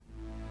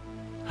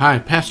Hi,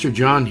 Pastor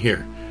John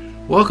here.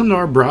 Welcome to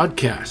our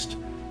broadcast.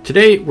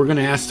 Today we're going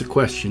to ask the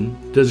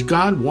question, does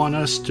God want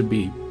us to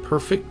be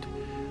perfect?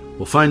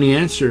 We'll find the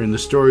answer in the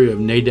story of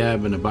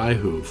Nadab and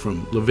Abihu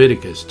from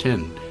Leviticus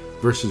 10,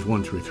 verses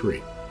 1 through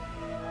 3.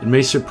 It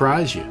may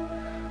surprise you.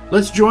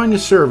 Let's join the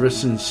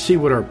service and see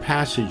what our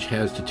passage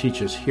has to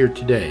teach us here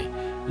today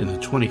in the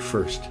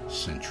 21st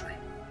century.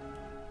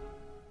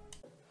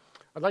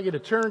 I'd like you to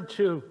turn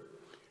to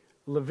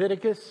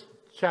Leviticus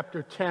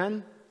chapter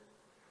 10.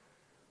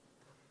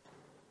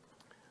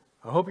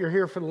 I hope you're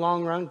here for the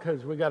long run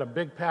because we got a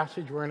big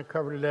passage we're going to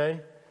cover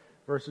today,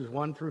 verses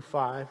 1 through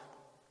 5.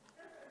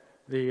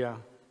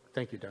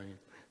 Thank you, Diane.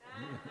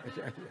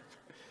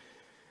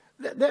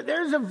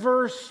 There's a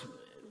verse,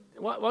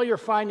 while you're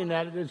finding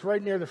that, it's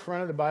right near the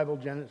front of the Bible,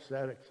 Genesis,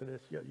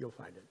 Exodus, you'll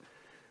find it.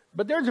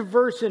 But there's a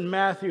verse in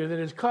Matthew that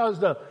has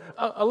caused a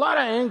lot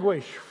of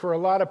anguish for a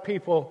lot of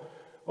people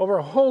over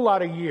a whole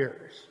lot of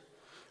years,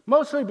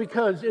 mostly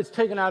because it's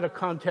taken out of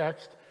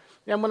context.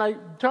 And when I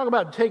talk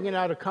about taking it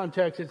out of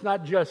context, it's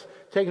not just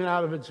taken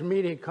out of its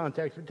immediate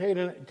context, but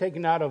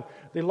taken out of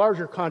the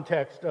larger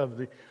context of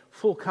the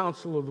full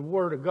counsel of the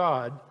Word of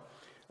God.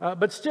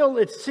 But still,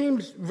 it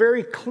seems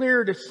very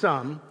clear to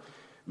some.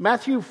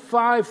 Matthew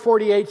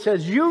 5:48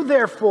 says, "You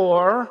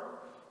therefore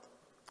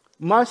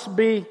must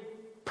be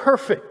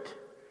perfect,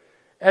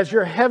 as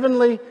your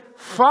heavenly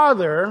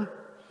Father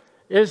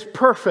is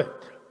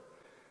perfect."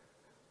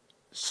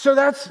 So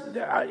that's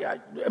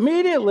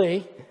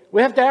immediately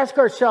we have to ask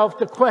ourselves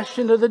the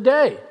question of the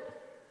day.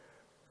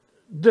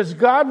 Does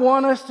God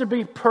want us to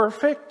be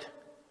perfect?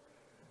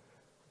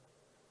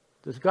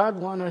 Does God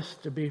want us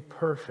to be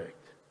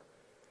perfect?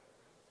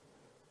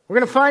 We're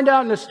going to find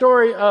out in the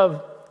story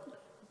of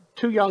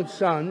two young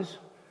sons.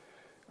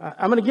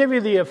 I'm going to give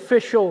you the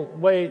official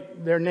way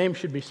their names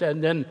should be said,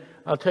 and then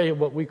I'll tell you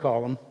what we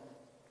call them.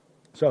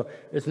 So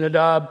it's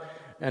Nadab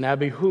and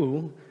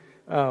Abihu.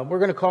 We're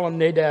going to call them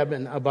Nadab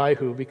and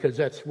Abihu because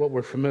that's what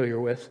we're familiar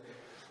with.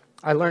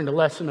 I learned a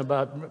lesson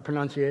about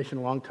pronunciation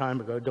a long time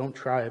ago. Don't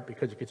try it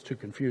because it gets too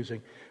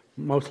confusing,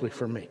 mostly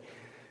for me.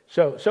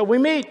 So we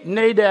meet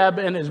Nadab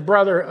and his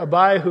brother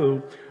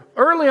Abihu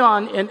early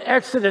on in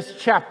Exodus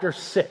chapter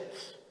 6.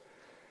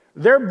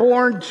 They're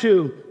born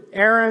to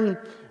Aaron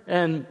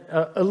and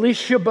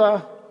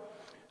Elisheba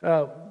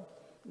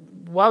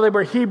while they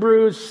were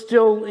Hebrews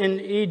still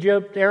in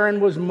Egypt. Aaron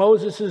was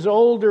Moses'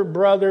 older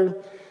brother,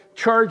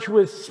 charged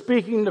with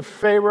speaking to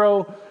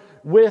Pharaoh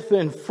with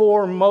and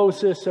for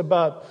Moses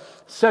about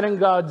setting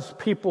God's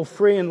people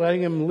free and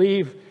letting them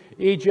leave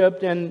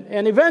Egypt.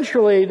 And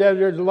eventually,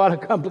 there's a lot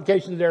of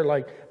complications there,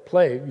 like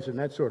plagues and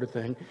that sort of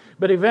thing.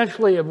 But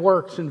eventually it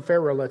works and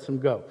Pharaoh lets them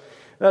go.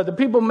 The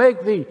people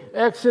make the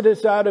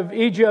exodus out of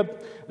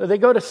Egypt. They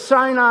go to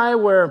Sinai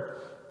where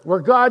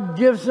God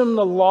gives them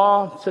the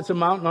law, sets a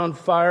mountain on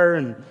fire.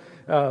 And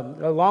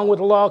along with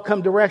the law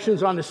come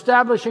directions on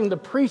establishing the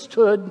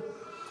priesthood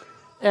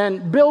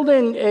and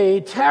building a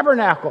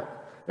tabernacle.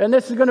 And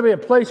this is going to be a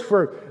place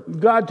for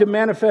God to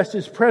manifest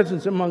His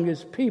presence among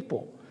His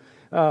people.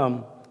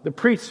 The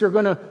priests are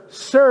going to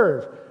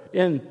serve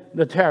in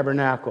the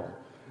tabernacle.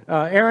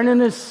 Aaron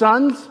and his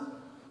sons,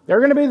 they're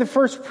going to be the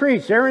first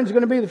priests. Aaron's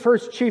going to be the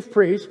first chief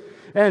priest.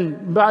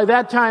 And by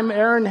that time,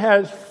 Aaron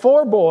has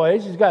 4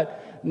 boys. He's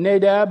got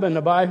Nadab and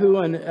Abihu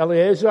and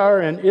Eleazar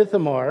and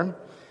Ithamar.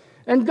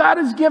 And God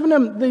has given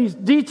him these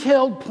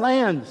detailed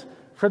plans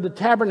for the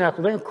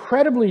tabernacle. They're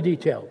incredibly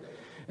detailed.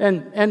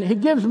 And he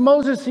gives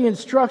Moses the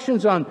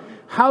instructions on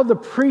how the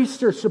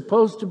priests are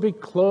supposed to be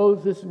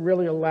clothed. This is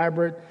really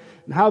elaborate.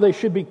 And how they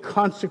should be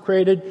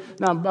consecrated.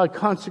 Now, by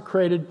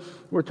consecrated,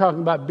 we're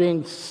talking about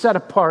being set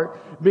apart,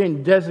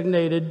 being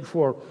designated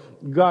for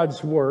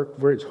God's work,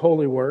 for His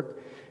holy work,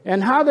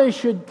 and how they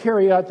should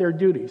carry out their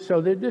duties.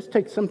 So this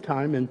takes some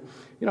time, and,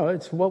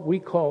 it's what we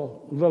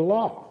call the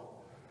law.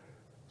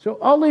 So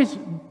all these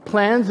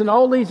plans and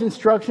all these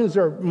instructions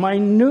are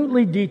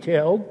minutely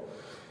detailed,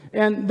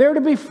 and they're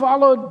to be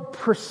followed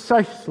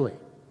precisely.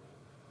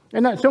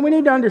 And so we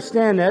need to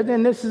understand that,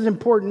 and this is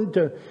important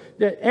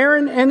that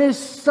Aaron and his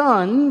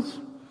sons,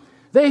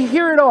 they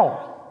hear it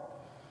all.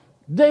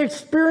 They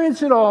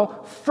experience it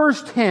all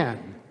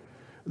firsthand.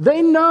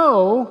 They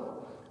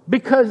know,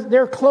 because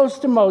they're close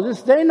to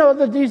Moses, they know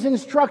that these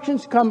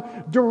instructions come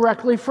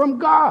directly from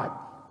God.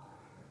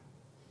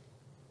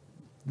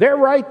 They're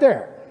right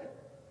there.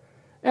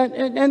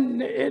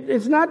 And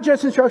it's not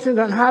just instructions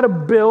on how to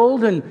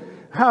build and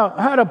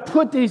how to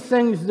put these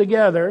things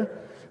together.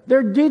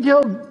 They're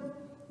detailed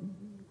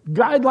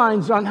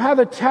guidelines on how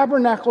the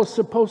tabernacle is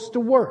supposed to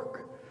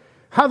work,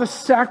 how the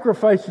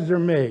sacrifices are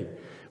made,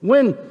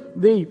 when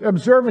the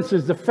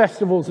observances, the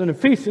festivals and the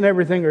feasts and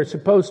everything are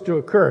supposed to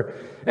occur,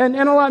 and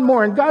a lot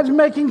more. And God's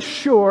making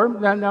sure,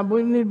 now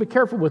we need to be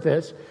careful with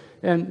this,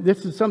 and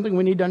this is something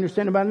we need to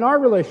understand about in our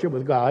relationship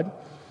with God.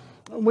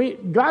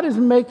 God is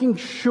making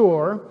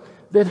sure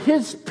that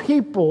His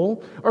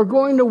people are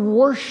going to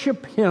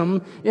worship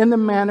Him in the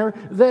manner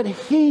that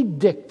He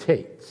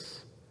dictates.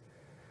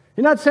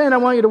 He's not saying, I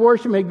want you to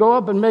worship me, go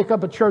up and make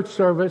up a church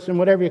service and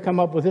whatever you come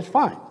up with is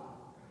fine.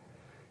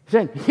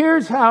 saying,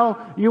 here's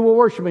how you will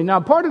worship me. Now,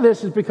 part of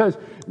this is because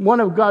one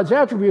of God's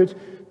attributes,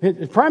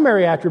 his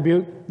primary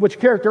attribute, which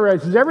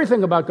characterizes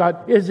everything about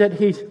God, is that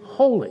he's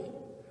holy.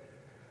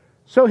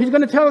 So he's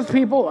going to tell his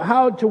people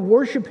how to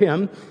worship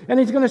him, and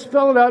he's going to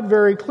spell it out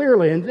very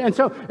clearly. And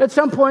so at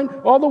some point,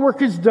 all the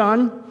work is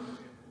done,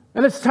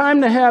 and it's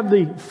time to have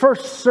the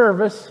first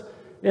service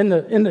in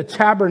the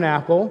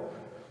tabernacle.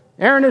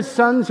 Aaron and his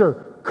sons are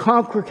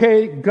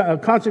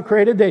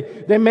consecrated.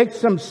 They make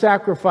some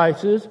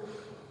sacrifices.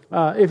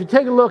 If you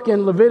take a look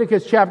in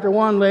Leviticus chapter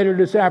 1 later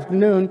this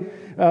afternoon,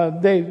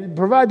 they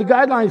provide the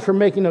guidelines for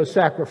making those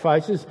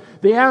sacrifices.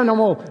 The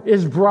animal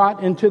is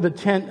brought into the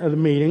tent of the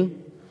meeting.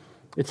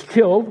 It's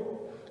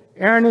killed.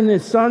 Aaron and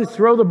his sons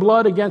throw the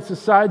blood against the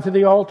sides of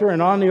the altar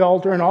and on the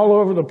altar and all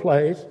over the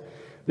place.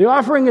 The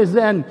offering is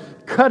then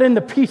cut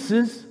into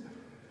pieces.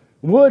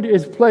 Wood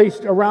is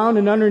placed around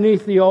and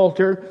underneath the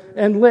altar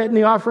and lit, and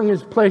the offering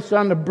is placed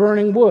on the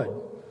burning wood.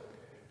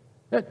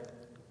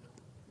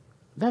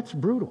 That's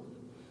brutal.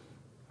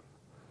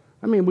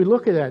 I mean, we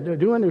look at that.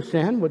 Do you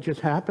understand what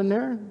just happened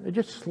there? They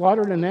just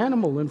slaughtered an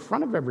animal in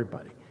front of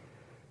everybody.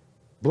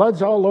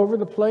 Blood's all over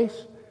the place.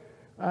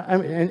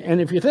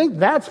 And if you think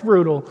that's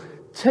brutal,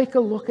 take a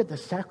look at the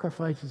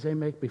sacrifices they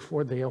make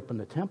before they open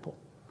the temple.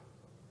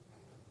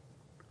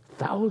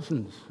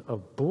 Thousands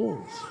of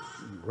bulls,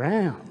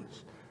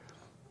 rams.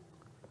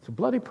 It's a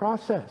bloody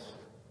process.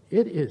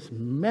 It is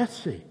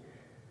messy.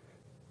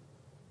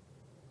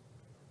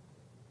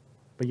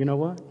 But you know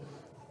what?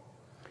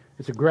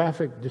 It's a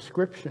graphic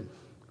description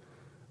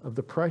of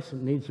the price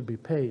that needs to be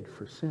paid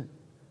for sin.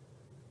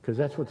 Because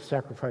that's what the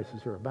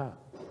sacrifices are about.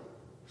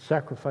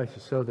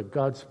 Sacrifices so that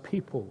God's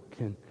people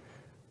can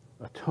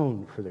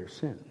atone for their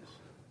sins.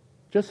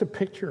 Just a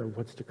picture of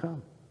what's to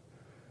come.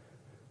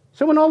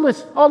 So when all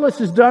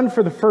this is done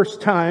for the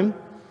first time,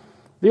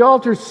 the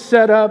altar's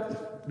set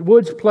up,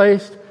 wood's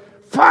placed,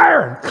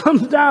 fire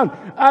comes down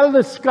out of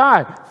the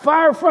sky.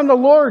 Fire from the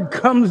Lord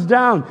comes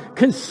down,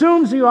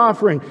 consumes the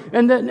offering,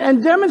 and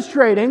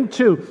demonstrating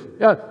to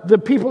the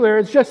people there,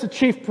 it's just the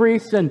chief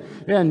priest and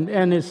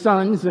his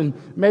sons, and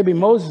maybe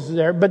Moses is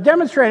there, but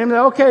demonstrating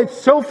that, okay,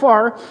 so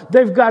far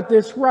they've got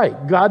this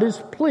right. God is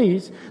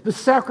pleased. The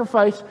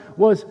sacrifice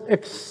was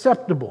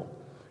acceptable.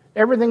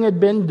 Everything had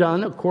been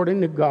done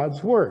according to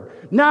God's word.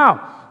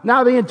 Now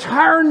the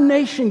entire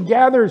nation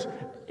gathers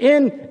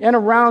in and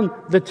around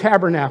the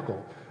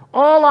tabernacle.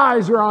 All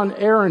eyes are on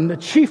Aaron, the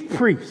chief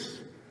priest.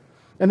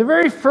 And the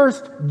very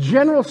first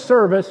general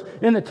service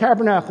in the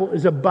tabernacle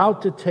is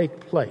about to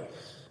take place.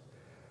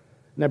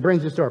 And that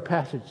brings us to our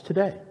passage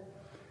today.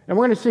 And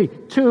we're going to see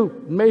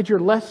two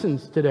major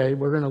lessons today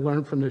we're going to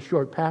learn from this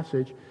short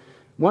passage.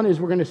 One is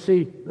we're going to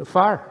see the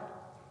fire,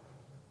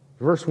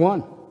 verse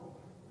 1.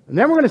 And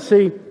then we're going to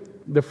see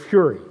the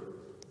fury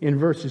in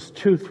verses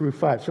 2 through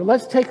 5. So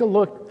let's take a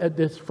look at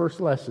this first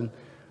lesson,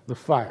 the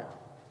fire.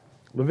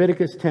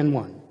 Leviticus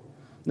 10:1.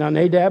 Now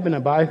Nadab and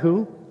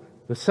Abihu,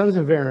 the sons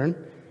of Aaron,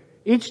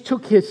 each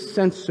took his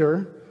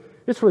censer.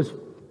 This was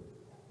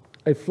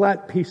a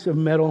flat piece of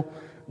metal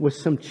with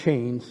some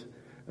chains,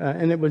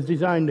 and it was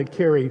designed to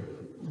carry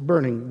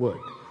burning wood.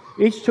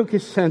 Each took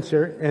his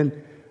censer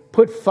and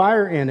put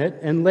fire in it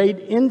and laid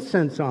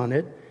incense on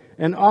it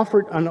and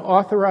offered an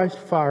authorized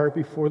fire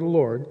before the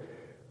Lord,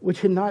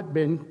 which had not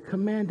been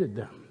commanded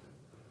them.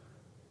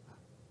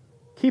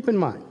 Keep in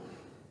mind,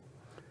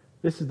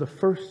 this is the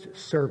first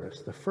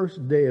service, the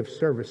first day of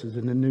services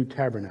in the new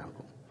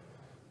tabernacle.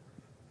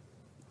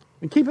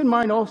 And keep in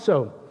mind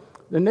also,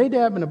 the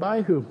Nadab and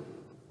Abihu,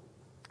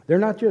 they're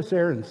not just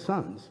Aaron's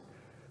sons.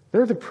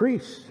 They're the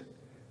priests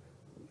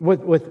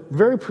with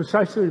very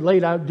precisely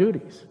laid out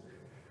duties.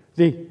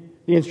 The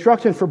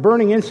instructions for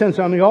burning incense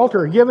on the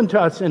altar are given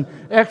to us in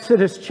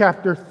Exodus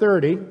chapter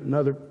 30,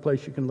 another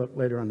place you can look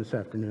later on this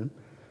afternoon.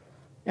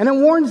 And it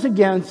warns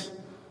against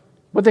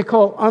what they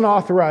call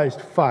unauthorized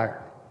fire.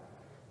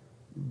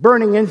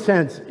 Burning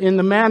incense in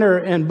the manner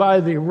and by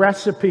the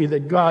recipe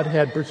that God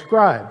had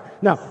prescribed.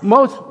 Now,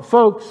 most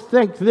folks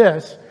think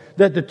that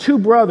the two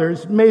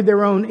brothers made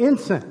their own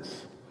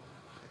incense.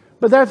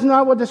 But that's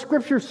not what the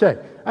scriptures say.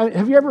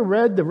 Have you ever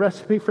read the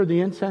recipe for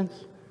the incense?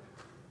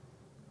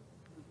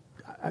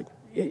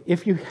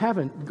 If you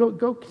haven't,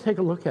 go take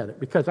a look at it.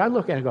 Because I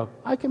look at it and go,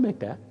 I can make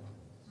that.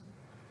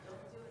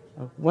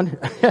 I wonder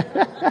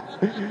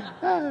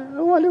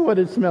what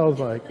it smells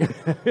like.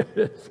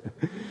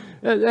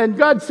 And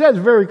God says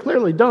very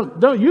clearly,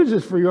 don't use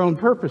this for your own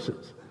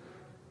purposes.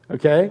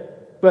 Okay?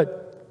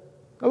 But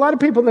a lot of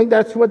people think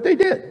that's what they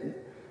did.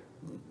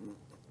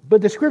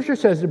 But the scripture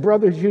says the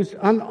brothers used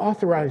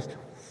unauthorized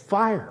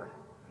fire.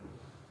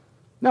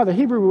 Now, the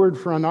Hebrew word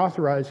for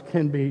unauthorized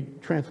can be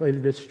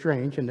translated as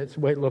strange, and that's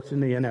the way it looks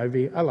in the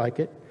NIV. I like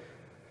it.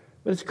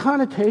 But its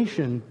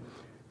connotation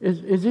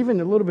is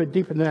even a little bit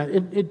deeper than that.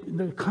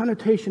 The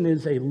connotation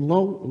is a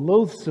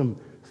loathsome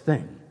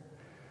thing.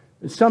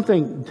 It's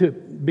something to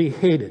be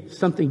hated,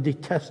 something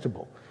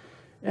detestable.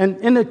 And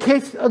in the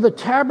case of the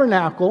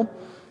tabernacle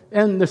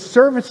and the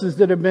services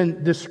that have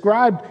been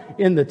described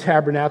in the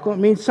tabernacle, it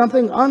means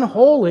something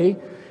unholy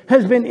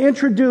has been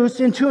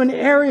introduced into an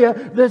area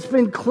that's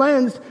been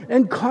cleansed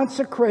and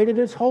consecrated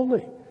as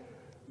holy.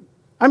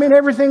 I mean,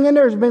 everything in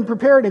there has been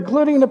prepared,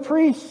 including the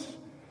priests.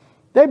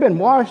 They've been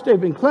washed, they've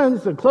been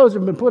cleansed, the clothes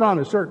have been put on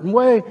a certain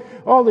way,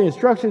 all the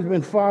instructions have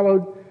been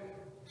followed.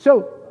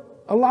 So,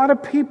 a lot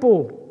of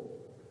people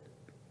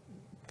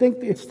think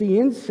it's the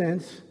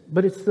incense,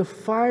 but it's the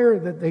fire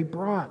that they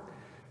brought,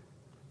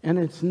 and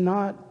it's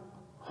not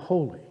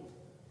holy.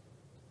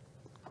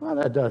 Well,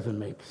 that doesn't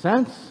make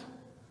sense.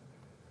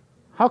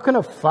 How can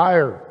a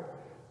fire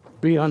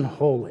be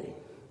unholy?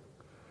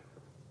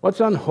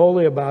 What's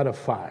unholy about a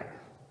fire?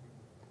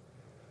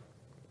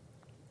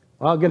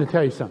 Well, I'm going to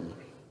tell you something.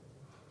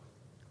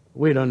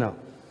 We don't know.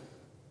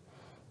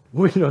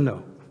 We don't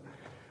know.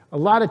 A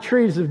lot of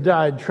trees have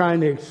died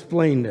trying to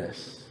explain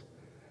this.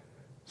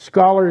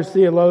 Scholars,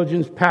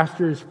 theologians,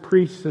 pastors,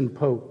 priests, and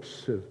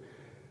popes have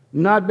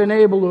not been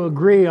able to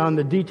agree on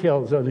the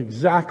details of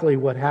exactly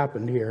what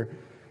happened here.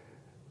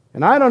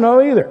 And I don't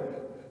know either.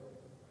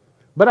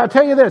 But I'll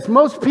tell you this,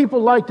 most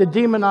people like to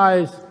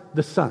demonize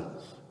the sons.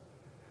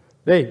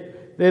 They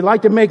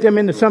like to make them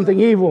into something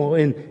evil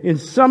in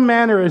some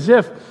manner, as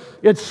if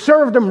it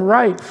served them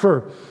right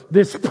for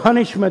this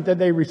punishment that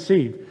they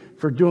received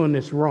for doing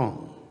this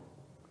wrong.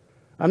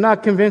 I'm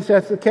not convinced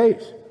that's the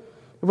case.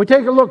 If we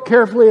take a look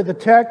carefully at the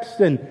text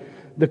and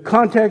the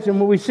context, and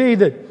when we see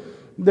that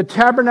the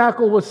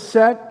tabernacle was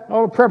set,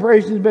 all the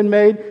preparations have been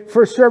made,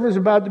 first service is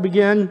about to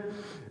begin,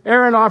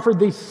 Aaron offered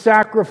these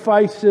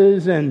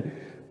sacrifices, and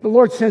the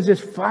Lord sends this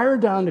fire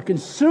down to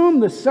consume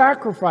the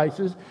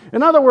sacrifices.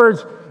 In other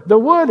words, the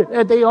wood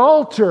at the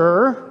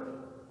altar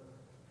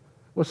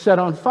was set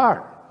on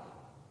fire,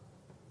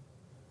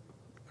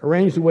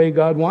 arranged the way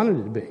God wanted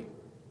it to be.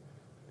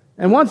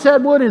 And once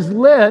that wood is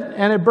lit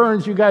and it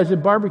burns, you guys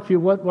at barbecue,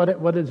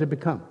 what does it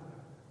become?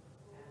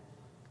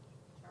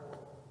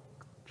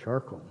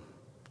 Charcoal.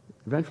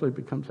 Eventually it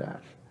becomes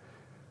ash.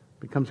 It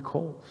becomes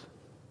coals.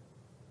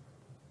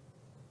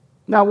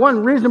 Now,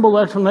 one reasonable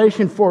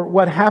explanation for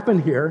what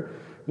happened here,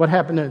 what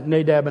happened to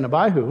Nadab and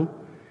Abihu,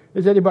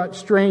 is that he brought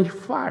strange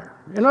fire.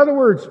 In other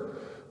words,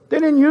 they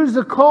didn't use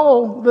the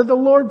coal that the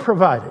Lord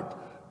provided,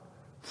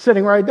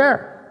 sitting right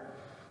there.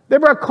 They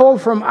brought coal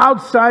from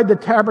outside the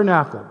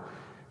tabernacle.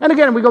 And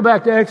again, we go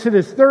back to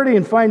Exodus 30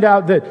 and find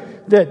out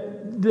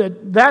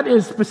that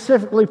is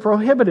specifically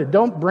prohibited.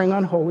 Don't bring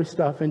unholy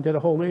stuff into the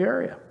holy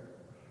area.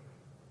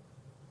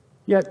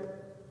 Yet,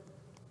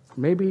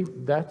 maybe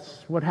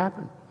that's what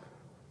happened.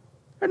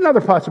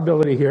 Another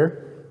possibility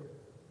here.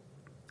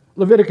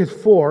 Leviticus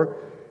 4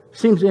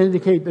 seems to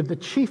indicate that the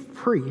chief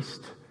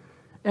priest,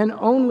 and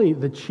only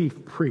the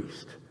chief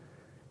priest,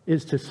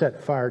 is to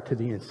set fire to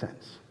the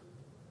incense.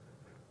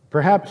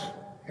 Perhaps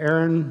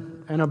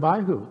Aaron and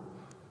Abihu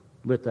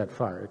lit that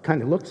fire. It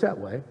kind of looks that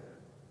way,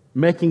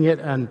 making it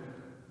an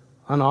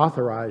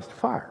unauthorized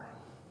fire.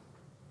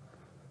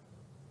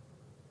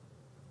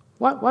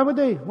 Why would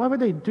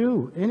they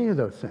do any of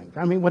those things?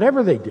 I mean,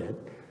 whatever they did,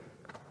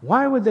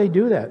 why would they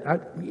do that?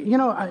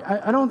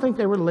 I don't think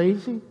they were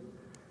lazy.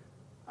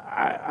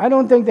 I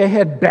don't think they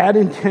had bad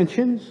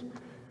intentions.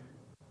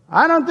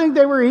 I don't think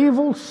they were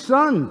evil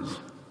sons.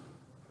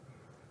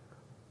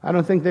 I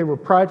don't think they were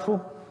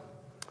prideful.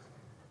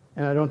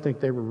 And I don't think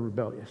they were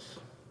rebellious.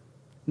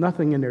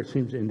 Nothing in there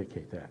seems to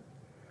indicate that.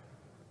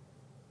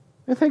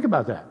 And think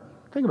about that.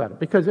 Think about it.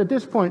 Because at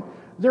this point,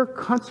 they're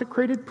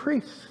consecrated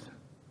priests.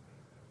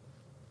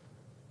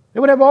 They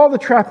would have all the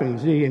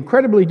trappings, the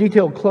incredibly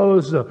detailed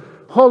clothes, the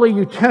holy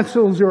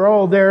utensils are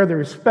all there, the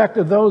respect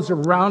of those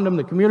around them.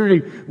 The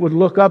community would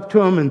look up to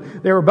them, and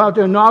they were about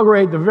to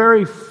inaugurate the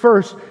very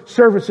first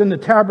service in the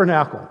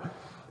tabernacle.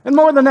 And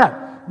more than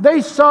that, they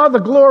saw the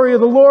glory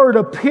of the Lord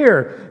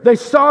appear. They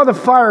saw the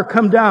fire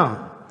come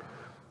down.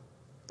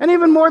 And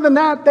even more than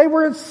that, they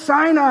were at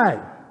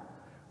Sinai.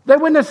 They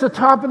witnessed the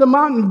top of the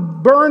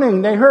mountain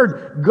burning. They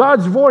heard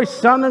God's voice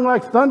sounding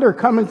like thunder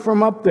coming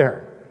from up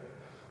there.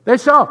 They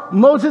saw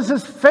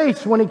Moses'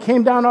 face when he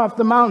came down off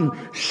the mountain,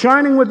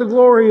 shining with the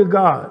glory of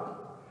God.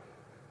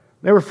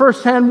 They were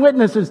first-hand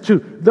witnesses to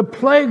the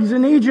plagues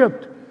in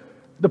Egypt,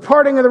 the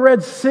parting of the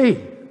Red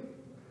Sea,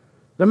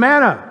 the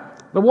manna,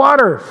 the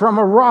water from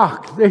a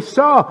rock. They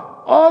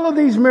saw all of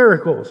these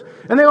miracles.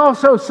 And they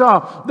also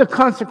saw the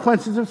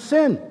consequences of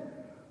sin.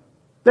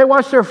 They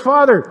watched their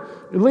father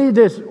lead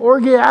this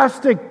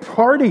orgiastic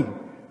party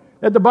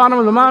at the bottom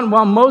of the mountain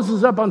while Moses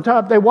is up on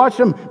top. They watched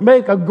him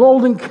make a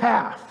golden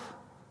calf.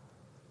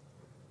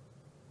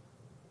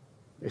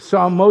 They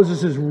saw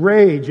Moses'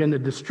 rage and the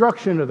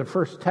destruction of the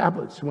first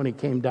tablets when he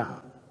came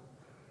down.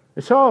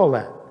 They saw all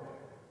that.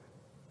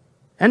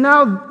 And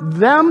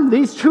now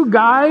these two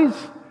guys,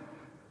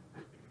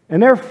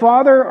 and their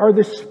father are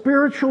the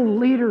spiritual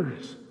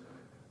leaders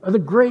of the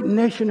great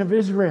nation of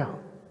Israel.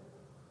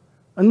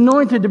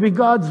 Anointed to be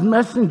God's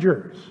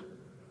messengers,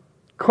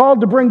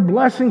 called to bring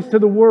blessings to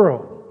the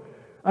world,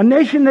 a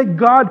nation that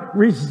God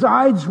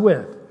resides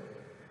with.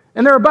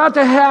 And they're about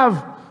to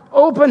have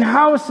open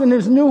house in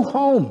his new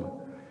home.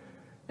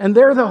 And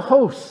they're the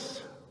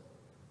hosts.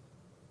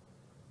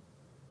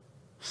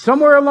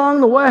 Somewhere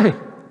along the way,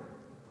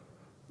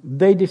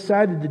 they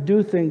decided to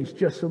do things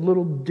just a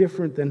little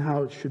different than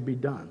how it should be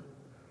done.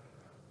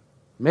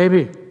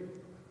 Maybe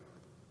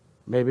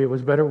it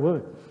was better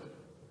wood.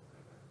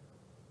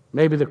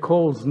 Maybe the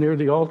coals near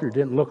the altar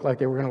didn't look like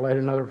they were going to light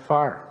another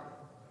fire.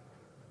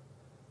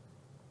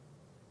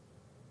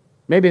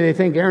 Maybe they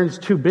think Aaron's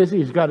too busy.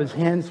 He's got his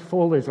hands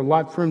full. There's a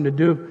lot for him to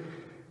do.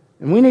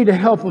 And we need to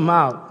help him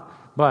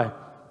out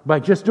by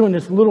just doing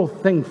this little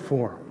thing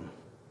for him.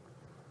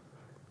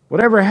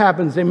 Whatever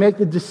happens, they make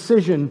the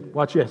decision,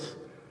 watch this,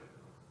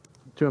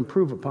 to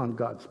improve upon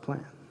God's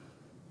plan.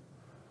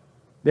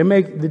 They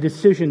make the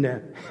decision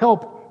to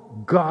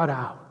help God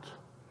out.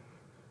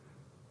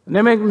 And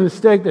they make a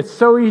mistake that's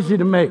so easy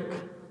to make.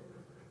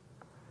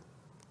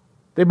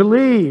 They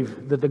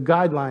believe that the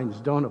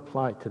guidelines don't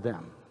apply to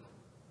them.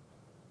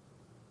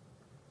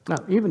 Now,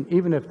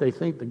 even if they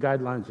think the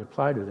guidelines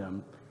apply to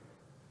them,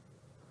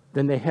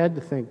 then they had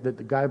to think that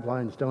the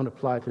guidelines don't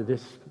apply to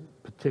this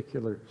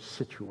particular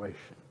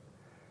situation.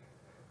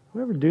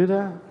 You ever do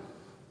that?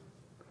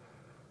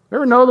 You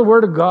ever know the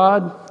Word of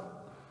God?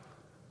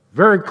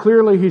 Very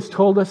clearly, He's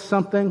told us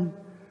something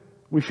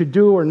we should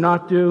do or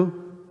not do.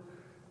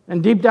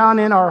 And deep down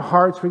in our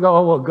hearts, we go,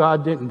 oh, well,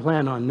 God didn't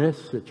plan on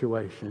this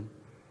situation.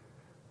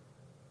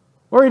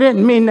 Or He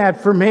didn't mean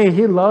that for me.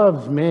 He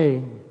loves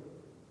me.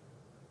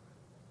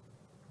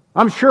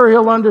 I'm sure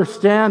He'll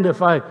understand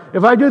if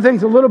I do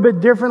things a little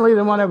bit differently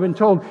than what I've been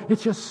told.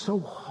 It's just so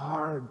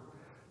hard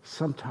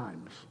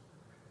sometimes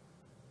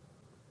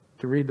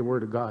to read the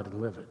Word of God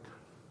and live it.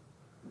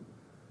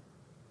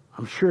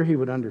 I'm sure He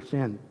would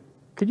understand.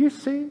 Could you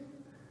see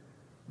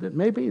that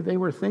maybe they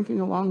were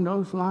thinking along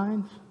those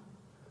lines?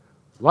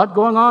 A lot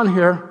going on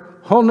here.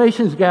 Whole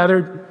nation's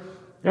gathered.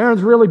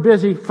 Aaron's really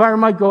busy. Fire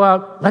might go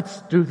out.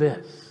 Let's do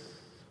this.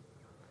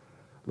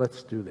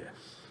 Let's do this.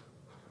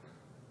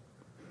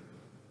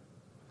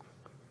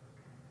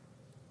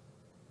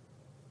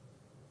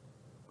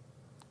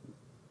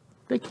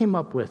 They came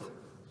up with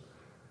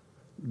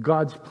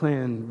God's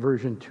plan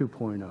version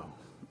 2.0.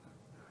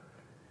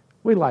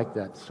 We like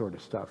that sort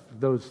of stuff.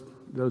 Those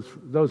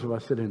of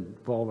us that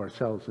involve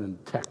ourselves in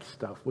tech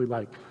stuff, we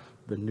like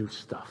the new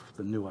stuff,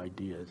 the new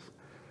ideas,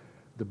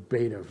 the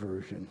beta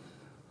version.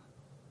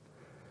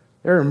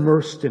 They're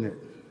immersed in it.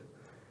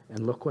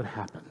 And look what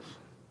happens.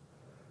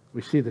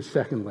 We see the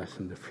second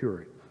lesson, the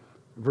fury.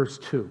 Verse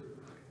 2.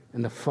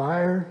 And the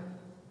fire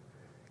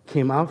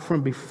came out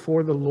from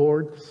before the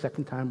Lord.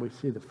 Second time we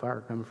see the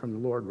fire coming from the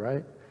Lord,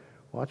 right?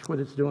 Watch what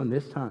it's doing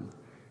this time.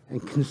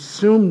 And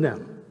consumed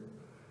them.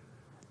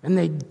 And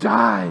they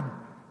died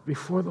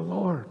before the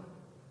Lord.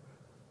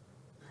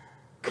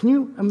 Can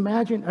you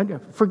imagine?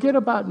 Forget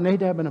about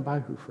Nadab and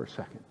Abihu for a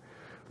second.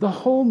 The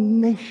whole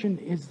nation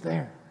is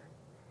there.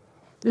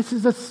 This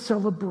is a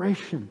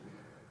celebration.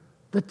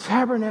 The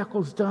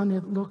tabernacle's done.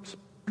 It looks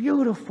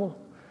beautiful.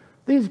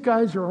 These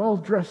guys are all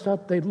dressed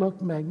up. They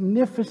look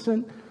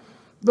magnificent.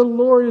 The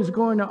Lord is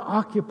going to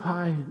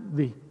occupy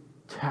the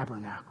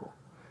tabernacle.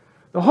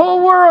 The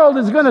whole world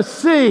is going to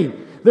see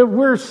that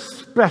we're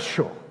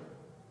special.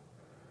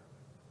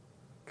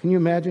 Can you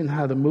imagine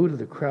how the mood of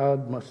the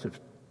crowd must have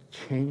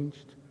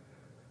changed?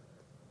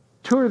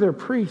 Two of their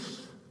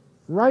priests,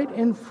 right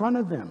in front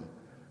of them,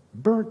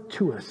 burnt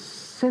to a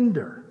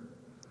cinder.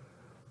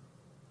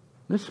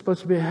 This is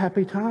supposed to be a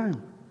happy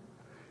time.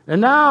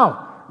 And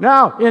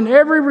now, in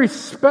every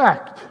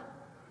respect,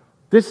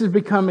 this has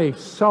become a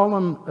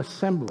solemn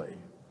assembly.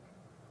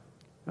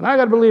 And I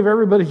got to believe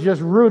everybody's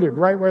just rooted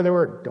right where they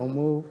were. Don't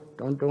move.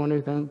 Don't do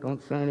anything.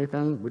 Don't say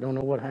anything. We don't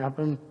know what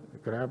happened.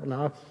 It could happen to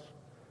us.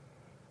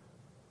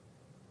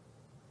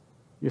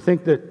 You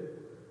think that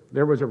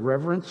there was a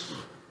reverence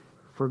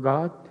for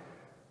God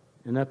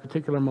in that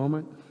particular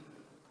moment?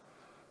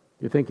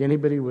 You think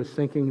anybody was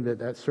thinking that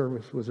that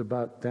service was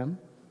about them?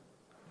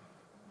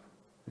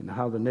 And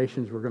how the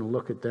nations were going to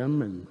look at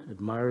them and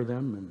admire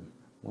them and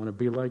want to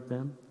be like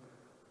them?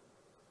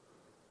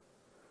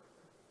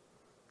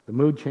 The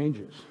mood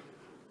changes.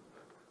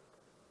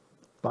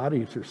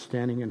 Bodies are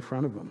standing in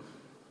front of them.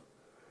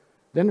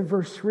 Then in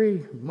verse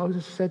 3,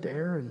 Moses said to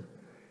Aaron,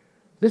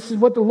 "This is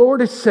what the Lord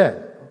has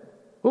said."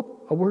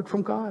 A word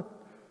from God.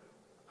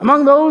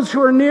 "Among those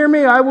who are near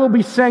me, I will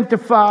be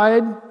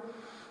sanctified,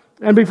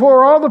 and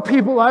before all the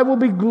people, I will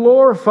be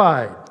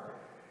glorified."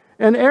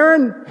 And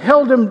Aaron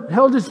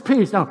held his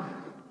peace. Now,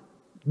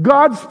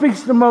 God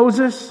speaks to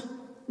Moses,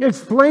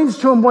 explains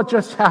to him what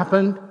just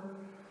happened.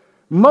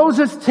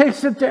 Moses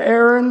takes it to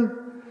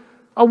Aaron.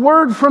 A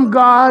word from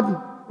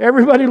God.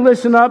 Everybody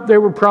listen up. They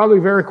were probably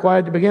very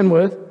quiet to begin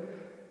with.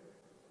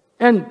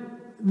 And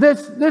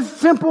this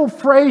simple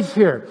phrase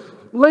here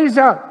lays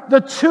out the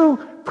two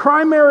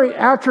primary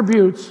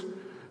attributes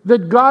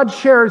that God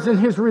shares in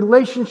His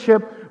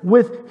relationship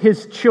with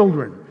His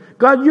children.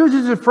 God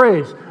uses a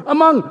phrase,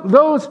 "among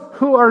those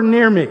who are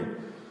near me."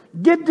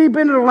 Get deep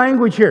into the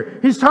language here.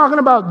 He's talking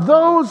about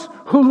those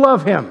who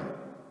love Him,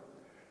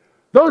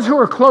 those who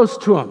are close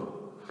to Him,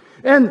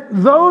 and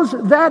those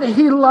that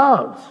He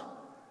loves.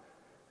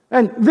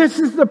 And this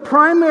is the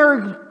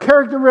primary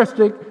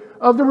characteristic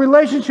of the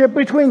relationship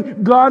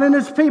between God and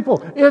His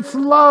people. It's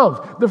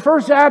love. The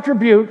first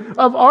attribute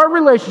of our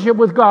relationship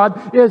with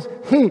God is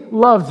He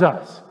loves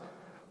us.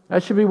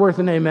 That should be worth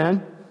an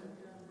amen.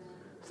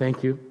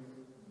 Thank you.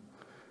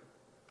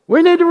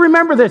 We need to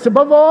remember this.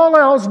 Above all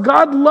else,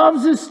 God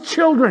loves His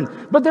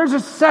children. But there's a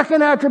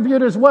second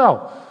attribute as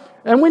well.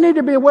 And we need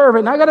to be aware of it.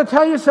 And I got to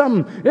tell you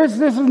something. This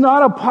is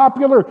not a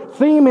popular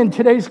theme in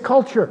today's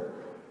culture.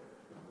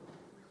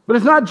 But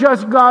it's not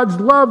just God's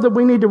love that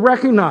we need to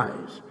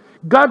recognize.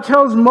 God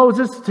tells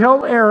Moses,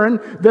 tell Aaron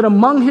that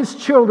among his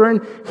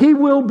children, he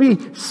will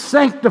be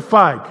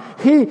sanctified.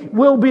 He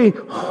will be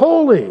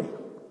holy.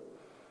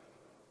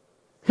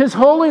 His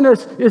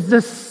holiness is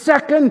the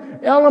second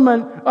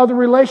element of the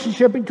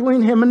relationship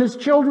between him and his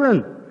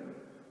children.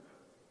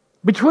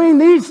 Between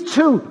these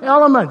two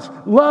elements,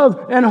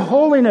 love and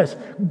holiness,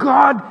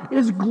 God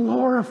is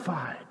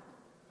glorified.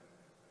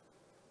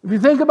 If you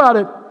think about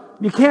it,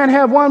 you can't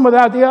have one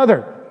without the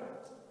other.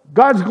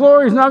 God's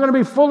glory is not going to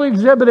be fully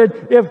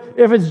exhibited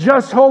if it's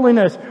just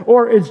holiness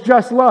or it's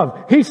just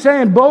love. He's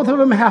saying both of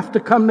them have to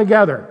come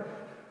together.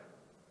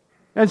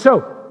 And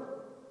so,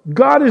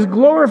 God is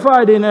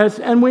glorified in us,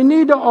 and we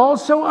need to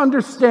also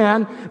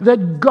understand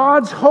that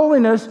God's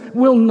holiness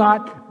will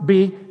not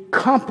be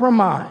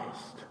compromised.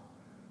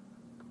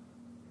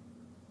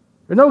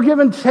 There's no give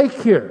and take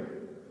here.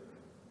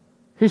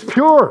 He's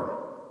pure.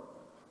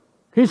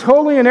 He's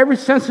holy in every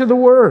sense of the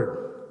word.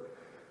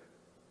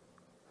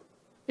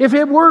 If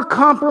it were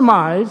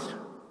compromised,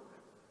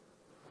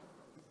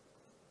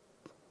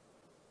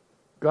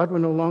 God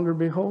would no longer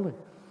be holy.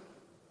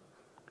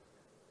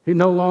 He'd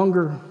no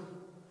longer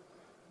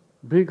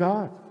be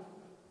God.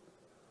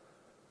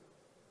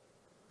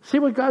 See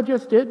what God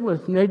just did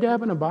with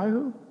Nadab and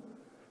Abihu?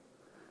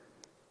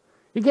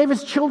 He gave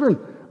his children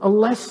a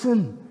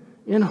lesson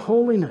in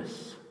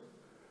holiness.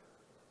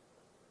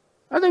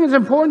 I think it's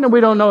important that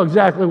we don't know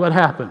exactly what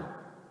happened.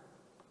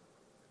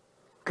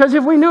 Because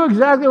if we knew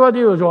exactly what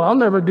he was, well, I'll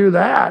never do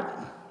that.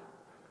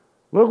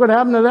 Look what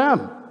happened to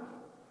them.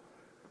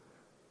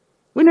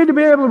 We need to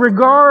be able to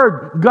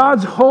regard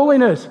God's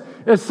holiness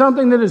as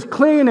something that is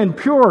clean and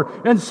pure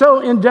and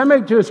so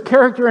endemic to His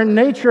character and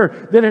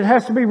nature that it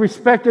has to be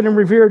respected and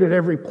revered at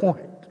every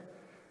point.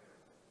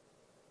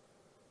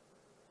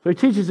 So he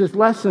teaches this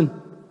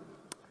lesson,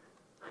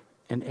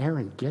 and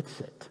Aaron gets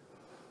it.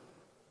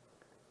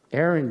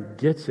 Aaron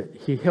gets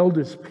it. He held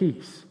his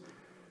peace.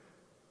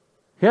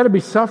 He had to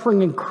be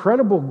suffering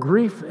incredible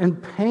grief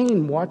and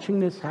pain watching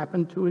this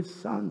happen to his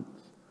sons.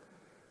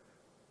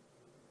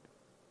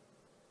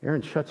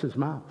 Aaron shuts his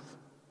mouth.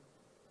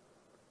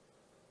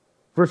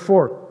 Verse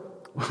 4,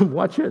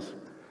 watch this.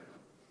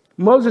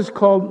 Moses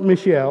called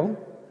Mishael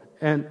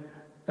and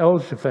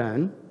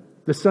Elzaphan,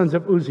 the sons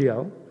of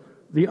Uzziel,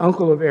 the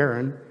uncle of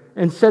Aaron,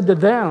 and said to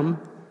them,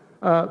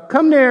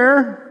 come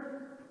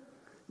near.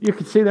 You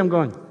could see them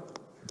going,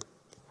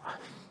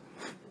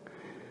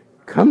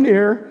 come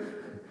near.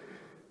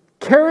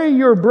 Carry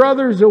your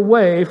brothers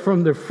away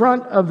from the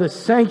front of the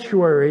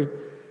sanctuary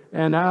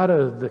and out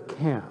of the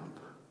camp.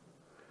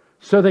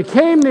 So they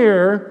came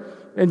near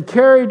and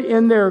carried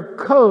in their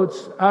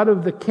coats out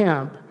of the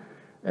camp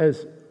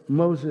as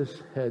Moses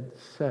had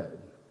said.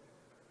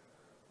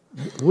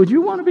 Would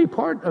you want to be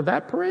part of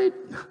that parade?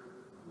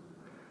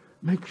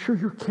 Make sure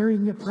you're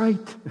carrying it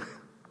right.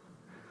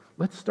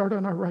 Let's start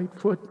on our right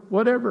foot,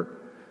 whatever.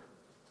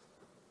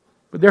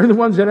 But they're the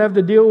ones that have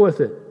to deal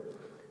with it.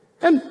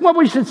 And what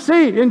we should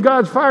see in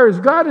God's fire is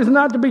God is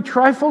not to be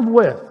trifled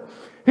with.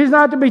 He's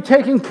not to be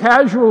taken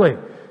casually.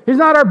 He's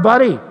not our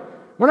buddy.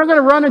 We're not going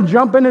to run and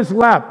jump in His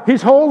lap.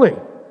 He's holy.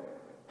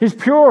 He's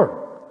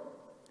pure.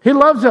 He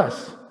loves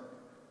us.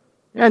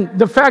 And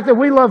the fact that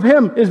we love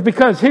Him is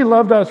because He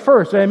loved us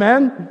first.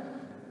 Amen?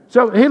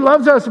 So He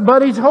loves us,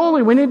 but He's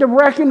holy. We need to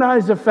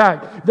recognize the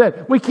fact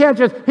that we can't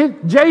just...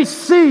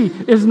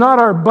 JC is not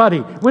our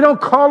buddy. We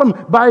don't call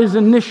him by his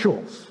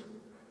initials.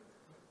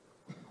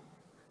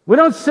 We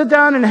don't sit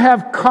down and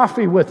have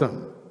coffee with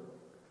him.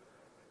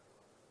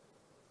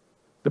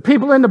 The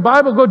people in the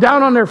Bible go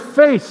down on their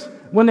face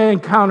when they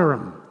encounter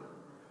him.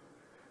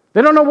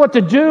 They don't know what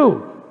to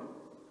do.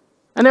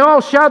 And they all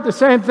shout the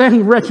same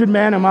thing, wretched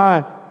man am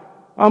I.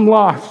 I'm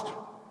lost.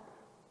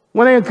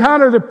 When they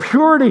encounter the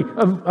purity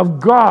of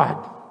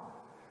God,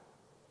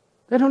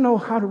 they don't know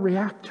how to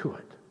react to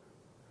it.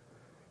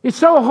 He's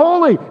so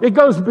holy, it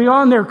goes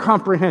beyond their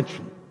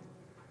comprehension.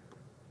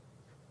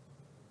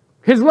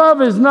 His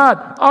love is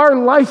not our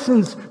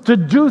license to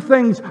do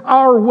things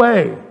our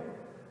way.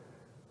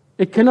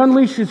 It can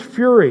unleash His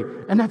fury,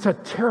 and that's a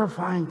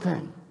terrifying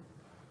thing.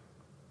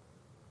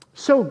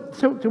 So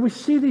do we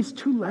see these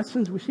two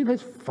lessons? We see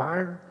this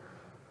fire.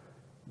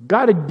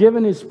 God had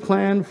given His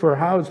plan for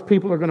how His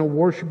people are going to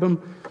worship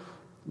Him.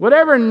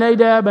 Whatever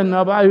Nadab and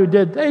Abihu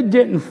did, they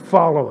didn't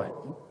follow it.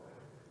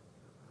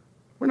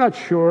 We're not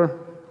sure,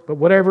 but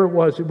whatever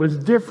it was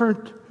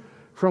different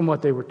from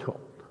what they were told.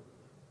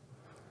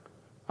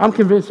 I'm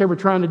convinced they were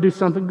trying to do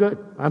something good.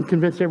 I'm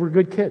convinced they were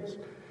good kids.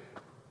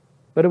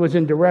 But it was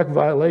in direct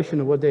violation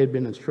of what they had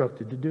been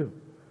instructed to do.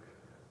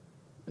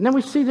 And then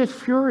we see this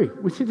fury.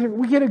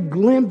 We get a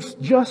glimpse,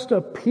 just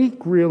a peek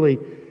really,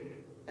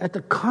 at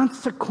the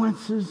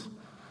consequences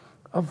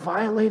of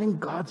violating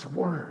God's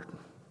word.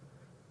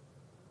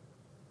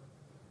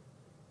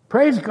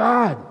 Praise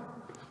God.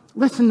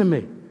 Listen to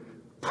me.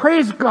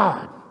 Praise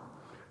God.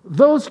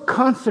 Those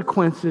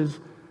consequences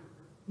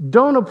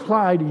don't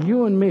apply to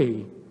you and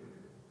me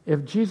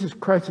if Jesus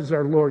Christ is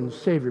our Lord and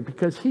Savior,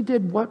 because he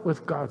did what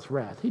with God's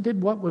wrath? He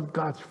did what with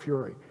God's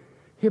fury?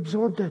 He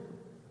absorbed it.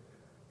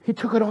 He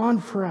took it on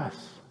for us.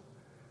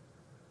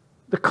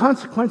 The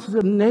consequences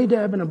of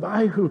Nadab and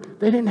Abihu,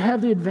 they didn't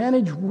have the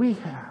advantage we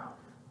have.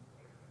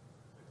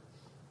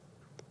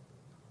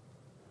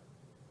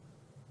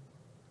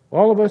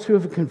 All of us who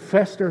have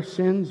confessed our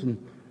sins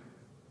and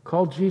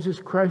called Jesus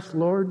Christ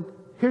Lord,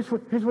 here's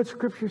what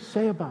Scriptures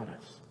say about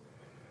us.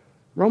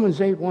 Romans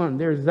 8:1,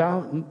 there's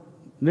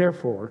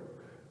therefore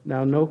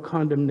now no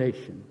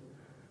condemnation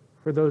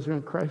for those who are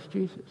in Christ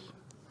Jesus.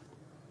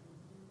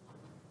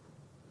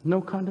 No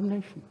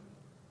condemnation.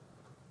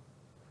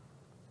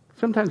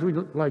 Sometimes we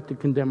like to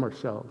condemn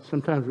ourselves.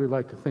 Sometimes we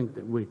like to think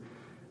that we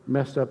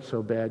messed up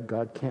so bad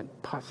God can't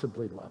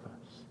possibly love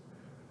us.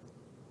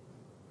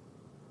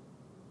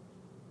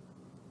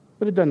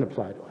 But it doesn't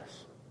apply to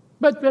us.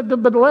 But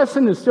the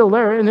lesson is still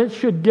there, and it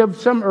should give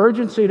some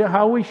urgency to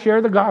how we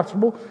share the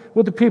gospel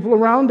with the people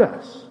around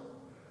us.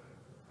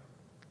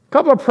 A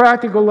couple of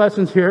practical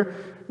lessons here.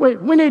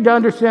 We need to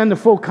understand the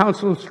full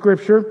counsel of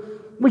Scripture.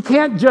 We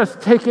can't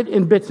just take it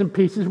in bits and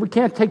pieces. We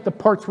can't take the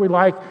parts we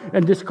like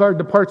and discard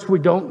the parts we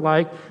don't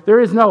like. There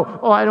is no,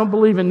 I don't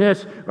believe in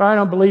this, or I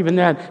don't believe in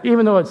that.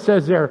 Even though it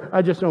says there,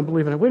 I just don't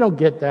believe in it. We don't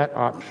get that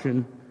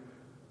option.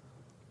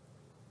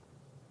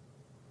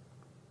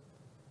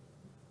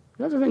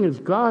 The other thing is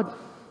God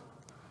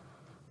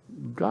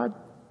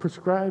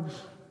prescribes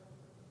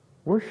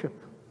worship.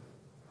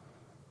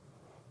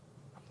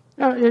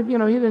 Now, he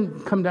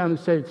didn't come down and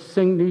say,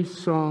 sing these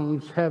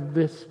songs, have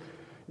this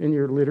in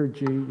your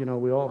liturgy.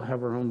 We all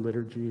have our own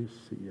liturgies.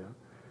 He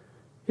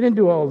didn't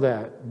do all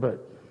that,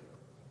 but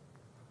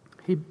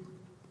he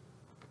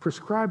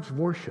prescribes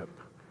worship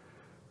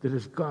that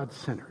is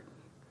God-centered.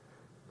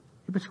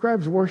 He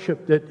prescribes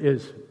worship that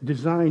is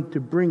designed to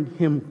bring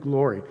him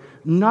glory,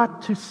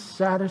 not to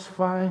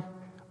satisfy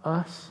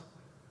us,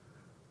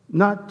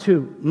 not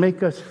to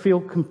make us feel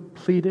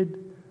completed,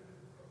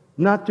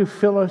 not to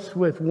fill us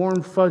with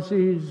warm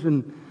fuzzies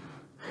and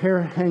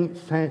hair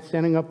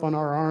standing up on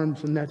our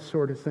arms and that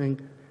sort of thing.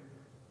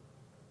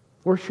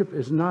 Worship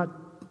is not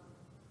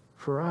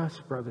for us,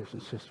 brothers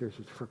and sisters.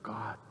 It's for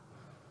God.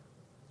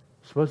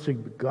 It's supposed to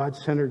be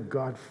God-centered,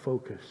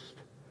 God-focused.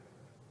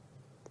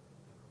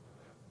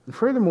 And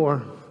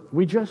furthermore,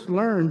 we just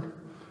learned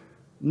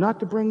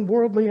not to bring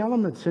worldly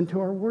elements into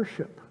our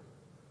worship.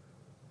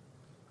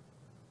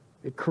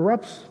 It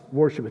corrupts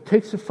worship. It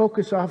takes the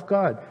focus off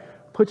God,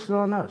 puts it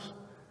on us.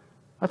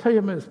 I'll tell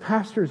you, as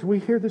pastors, we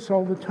hear this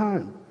all the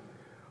time.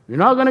 You're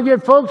not going to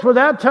get folks with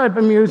that type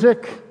of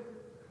music.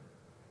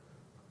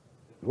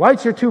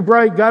 Lights are too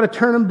bright, got to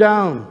turn them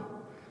down.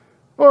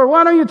 Or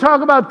why don't you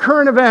talk about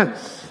current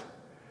events?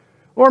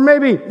 Or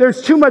maybe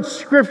there's too much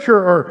scripture.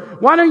 Or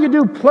why don't you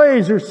do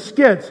plays or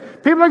skits?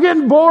 People are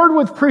getting bored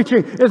with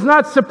preaching. It's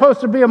not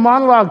supposed to be a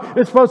monologue.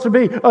 It's supposed to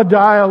be a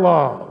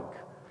dialogue.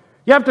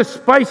 You have to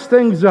spice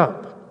things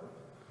up.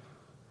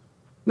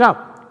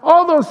 Now,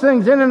 all those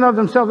things in and of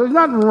themselves, there's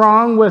nothing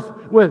wrong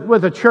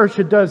with a church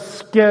that does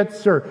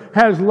skits or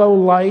has low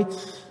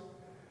lights.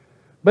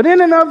 But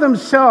in and of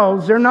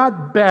themselves, they're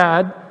not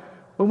bad.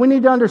 But we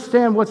need to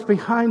understand what's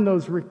behind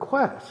those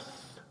requests.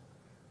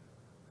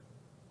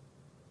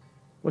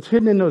 What's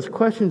hidden in those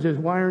questions is,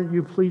 why aren't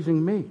you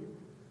pleasing me?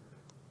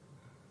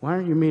 Why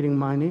aren't you meeting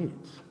my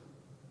needs?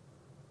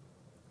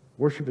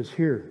 Worship is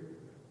here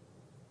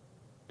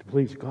to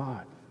please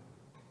God,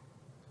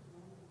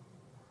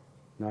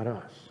 not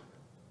us.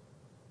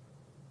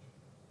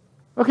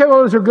 Okay, well,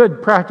 those are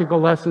good practical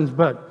lessons,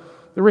 but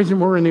the reason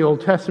we're in the Old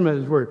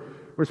Testament is we're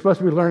supposed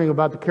to be learning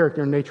about the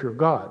character and nature of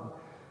God.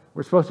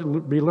 We're supposed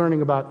to be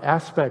learning about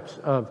aspects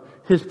of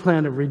his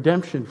plan of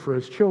redemption for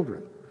his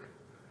children.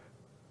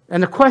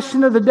 And the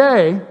question of the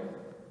day,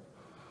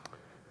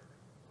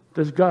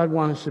 does God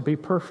want us to be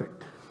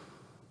perfect?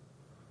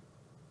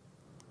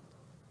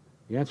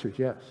 The answer is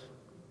yes.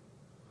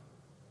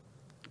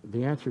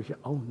 The answer is yes.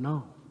 Oh,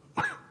 no.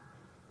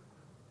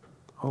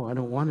 Oh, I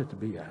don't want it to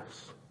be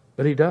yes.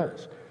 But he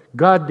does.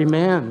 God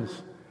demands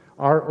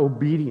our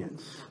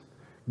obedience.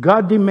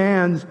 God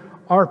demands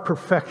our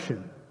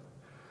perfection.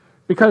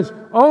 Because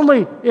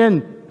only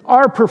in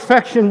our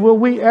perfection will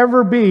we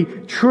ever be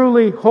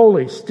truly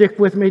holy. Stick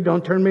with me,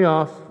 don't turn me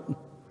off.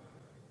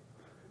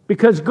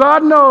 Because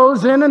God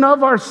knows in and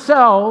of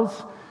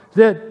ourselves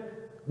that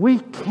we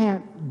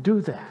can't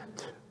do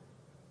that.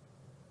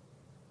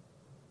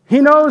 He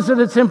knows that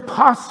it's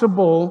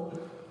impossible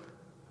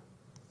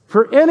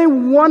for any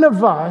one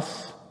of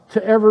us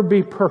to ever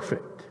be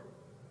perfect.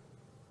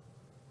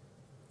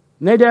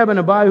 Nadab and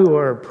Abihu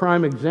are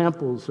prime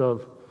examples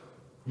of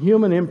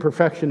human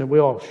imperfection that we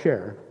all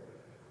share.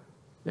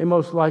 They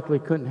most likely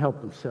couldn't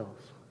help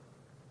themselves.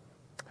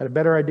 had a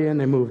better idea, and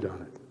they moved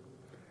on it.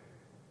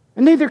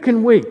 And neither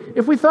can we.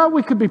 If we thought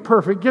we could be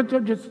perfect,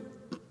 just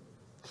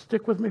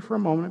stick with me for a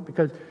moment,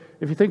 because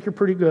if you think you're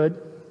pretty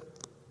good,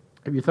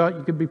 if you thought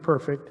you could be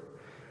perfect,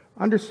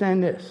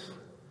 understand this.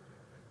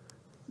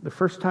 The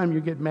first time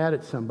you get mad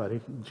at somebody,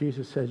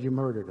 Jesus says you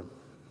murdered them.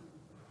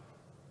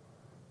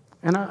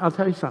 And I'll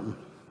tell you something.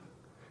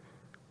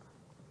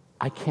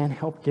 I can't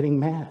help getting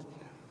mad.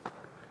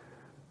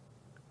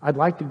 I'd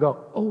like to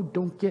go, oh,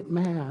 don't get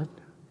mad.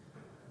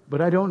 But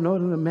I don't know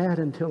that I'm mad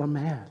until I'm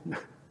mad.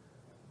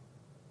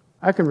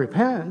 I can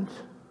repent,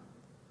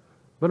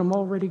 but I'm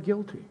already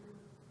guilty.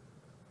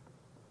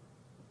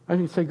 I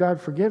can say,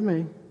 God, forgive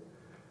me,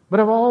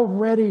 but I've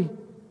already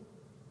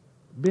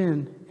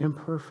been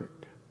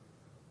imperfect.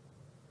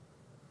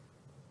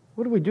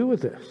 What do we do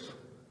with this?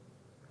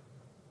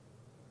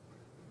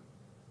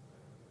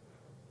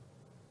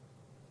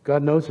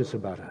 God knows this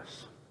about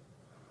us.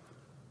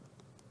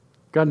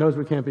 God knows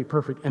we can't be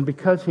perfect. And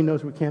because He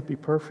knows we can't be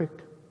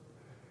perfect,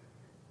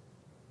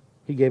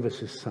 He gave us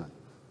His Son.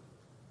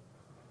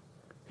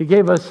 He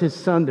gave us His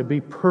Son to be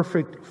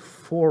perfect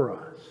for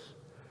us.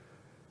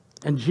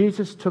 And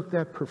Jesus took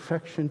that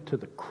perfection to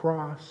the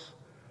cross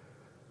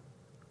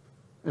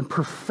and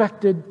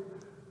perfected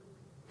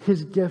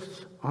His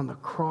gifts on the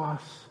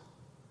cross.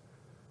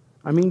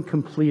 I mean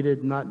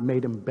completed, not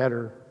made Him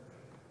better,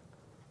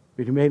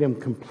 but He made Him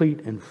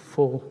complete and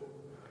full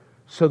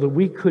so that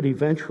we could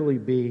eventually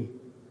be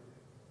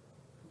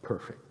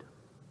perfect,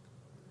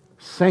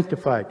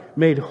 sanctified,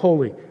 made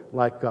holy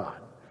like God.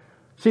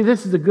 See,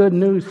 this is the good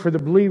news for the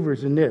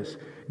believers in this.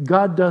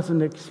 God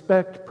doesn't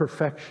expect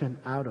perfection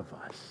out of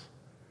us.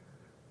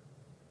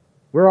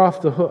 We're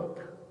off the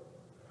hook.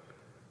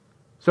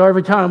 So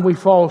every time we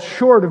fall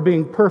short of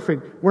being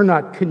perfect, we're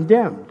not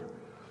condemned.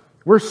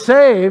 We're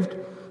saved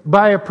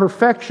by a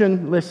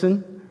perfection,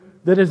 listen,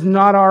 that is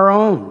not our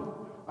own.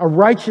 A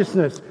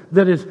righteousness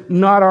that is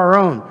not our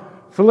own.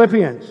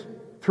 Philippians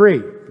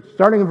 3,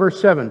 starting in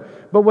verse 7.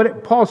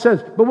 Paul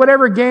says, but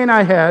whatever gain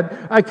I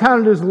had, I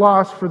counted as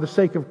loss for the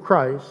sake of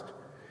Christ.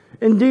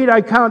 Indeed,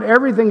 I count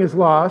everything as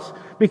loss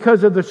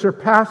because of the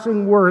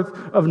surpassing worth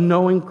of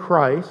knowing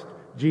Christ,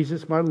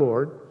 Jesus my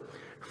Lord.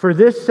 For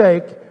this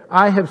sake,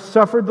 I have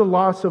suffered the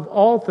loss of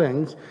all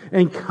things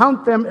and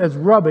count them as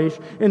rubbish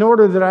in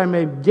order that I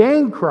may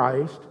gain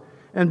Christ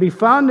and be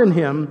found in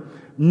Him,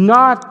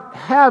 not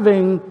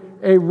having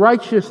a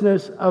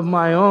righteousness of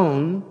my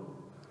own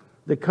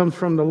that comes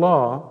from the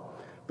law,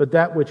 but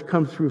that which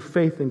comes through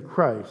faith in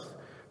Christ,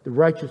 the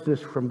righteousness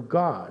from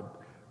God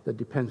that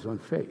depends on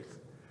faith.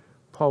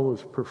 Paul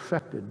was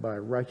perfected by a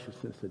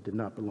righteousness that did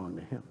not belong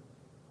to him.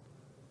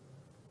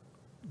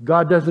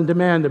 God doesn't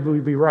demand that we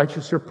be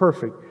righteous or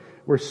perfect.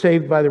 We're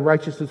saved by the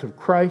righteousness of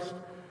Christ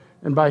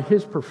and by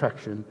His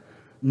perfection,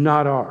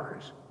 not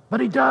ours. But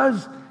He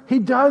does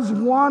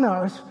want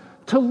us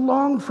to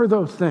long for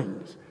those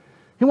things.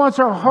 He wants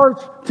our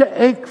hearts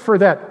to ache for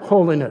that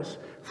holiness,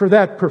 for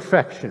that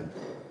perfection.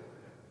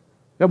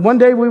 That one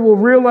day we will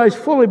realize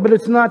fully, but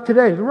it's not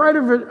today. The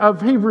writer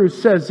of Hebrews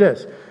says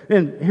this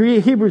in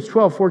Hebrews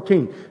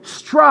 12:14.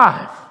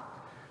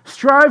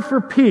 Strive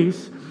for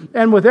peace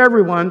and with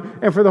everyone,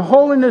 and for the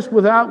holiness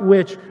without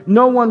which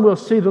no one will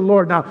see the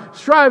Lord. Now,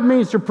 strive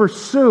means to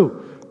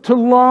pursue, to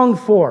long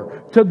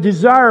for, to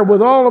desire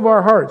with all of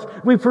our hearts.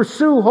 We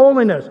pursue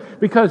holiness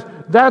because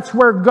that's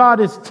where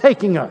God is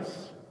taking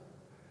us.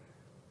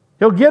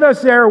 He'll get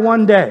us there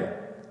one day.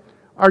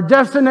 Our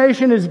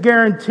destination is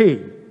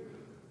guaranteed.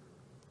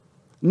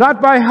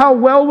 Not by how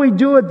well we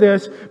do at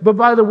this, but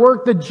by the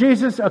work that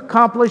Jesus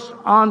accomplished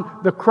on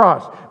the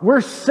cross.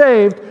 We're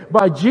saved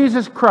by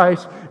Jesus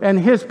Christ and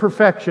His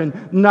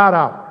perfection, not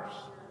ours.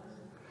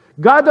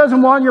 God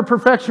doesn't want your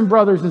perfection,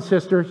 brothers and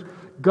sisters.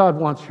 God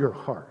wants your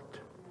heart.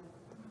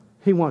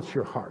 He wants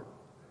your heart.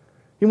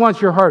 He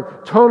wants your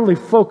heart totally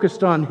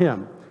focused on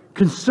Him,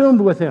 consumed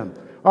with Him,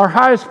 our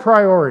highest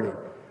priority,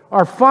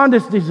 our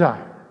fondest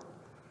desire.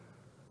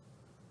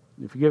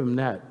 If you give Him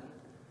that,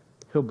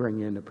 He'll bring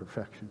you into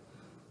perfection.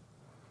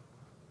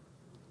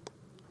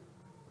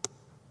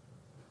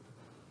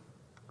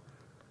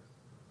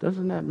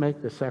 Doesn't that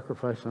make the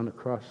sacrifice on the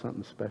cross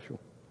something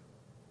special?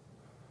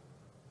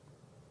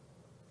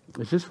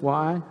 Is this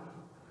why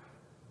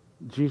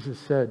Jesus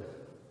said,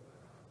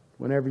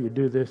 whenever you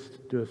do this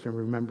in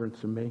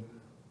remembrance of me?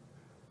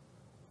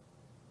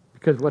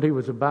 Because what He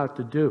was about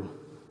to do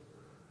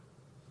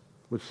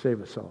would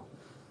save us all.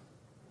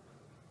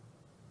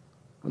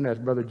 I'm going to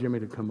ask Brother Jimmy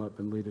to come up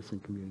and lead us in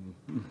communion.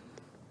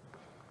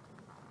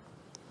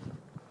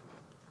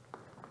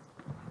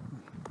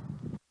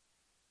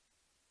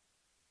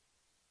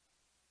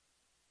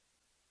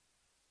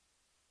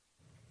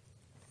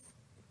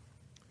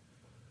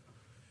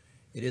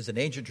 It is an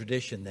ancient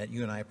tradition that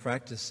you and I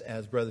practice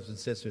as brothers and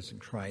sisters in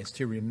Christ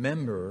to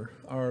remember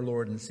our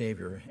Lord and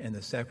Savior and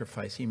the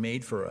sacrifice He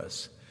made for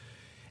us.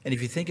 And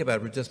if you think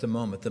about it for just a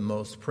moment, the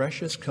most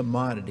precious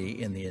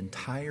commodity in the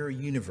entire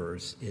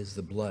universe is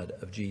the blood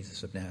of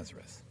Jesus of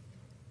Nazareth.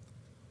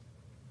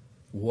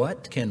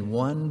 What can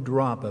one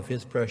drop of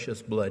His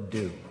precious blood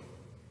do?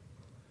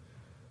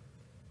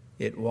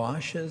 It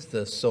washes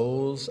the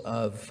souls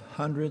of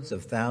hundreds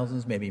of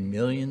thousands, maybe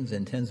millions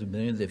and tens of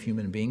millions of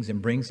human beings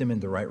and brings them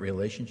into the right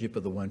relationship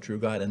with the one true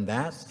God. And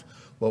that's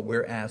what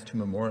we're asked to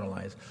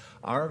memorialize.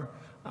 Our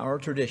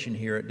tradition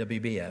here at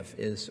WBF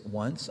is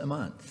once a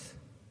month,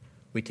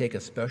 we take a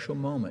special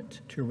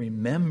moment to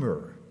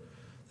remember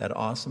that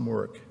awesome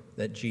work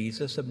that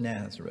Jesus of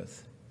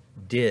Nazareth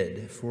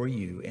did for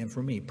you and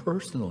for me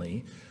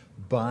personally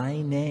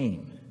by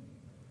name.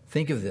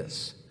 Think of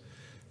this.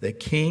 The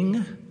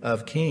King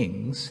of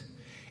Kings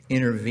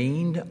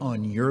intervened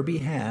on your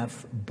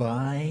behalf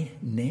by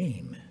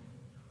name,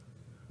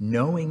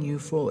 knowing you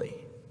fully.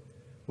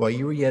 While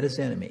you were yet his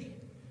enemy,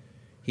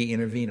 he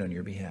intervened on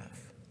your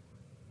behalf.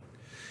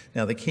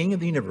 Now, the King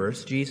of the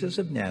universe, Jesus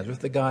of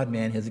Nazareth, the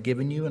God-man, has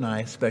given you and I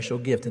a special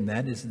gift, and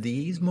that is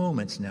these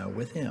moments now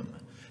with him,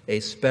 a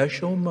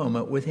special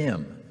moment with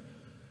him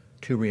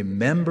to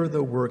remember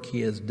the work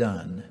he has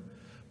done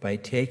by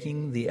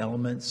taking the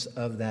elements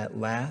of that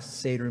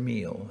last Seder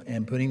meal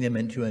and putting them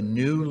into a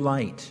new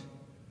light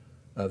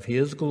of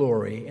his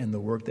glory and the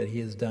work that he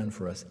has done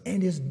for us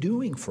and is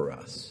doing for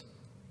us.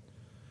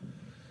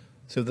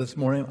 So this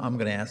morning, I'm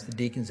going to ask the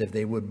deacons if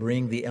they would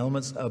bring the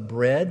elements of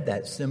bread,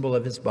 that symbol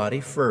of his body,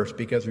 first,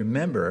 because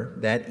remember,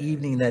 that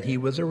evening that he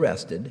was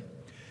arrested,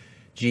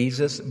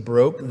 Jesus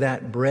broke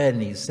that bread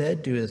and he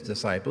said to his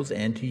disciples,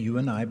 and to you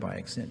and I by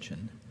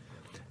extension,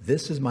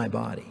 "This is my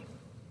body.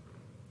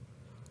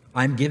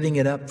 I'm giving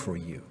it up for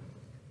you."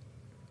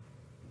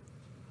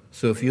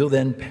 So if you'll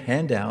then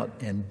hand out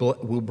and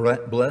we'll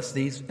bless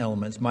these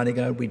elements. Mighty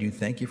God, we do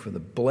thank you for the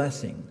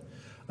blessing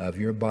of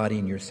your body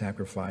and your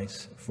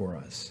sacrifice for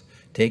us.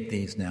 Take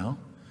these now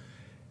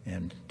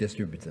and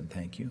distribute them.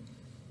 Thank you.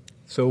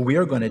 So we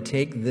are going to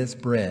take this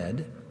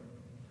bread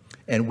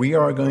and we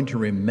are going to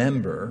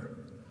remember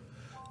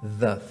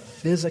the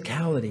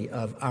physicality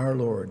of our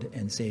Lord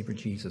and Savior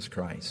Jesus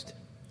Christ.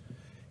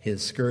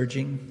 His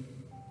scourging,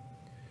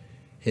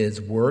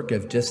 his work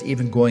of just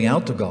even going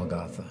out to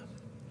Golgotha,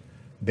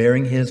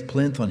 bearing his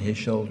plinth on his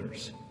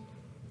shoulders.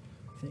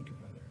 Thank you,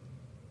 brother.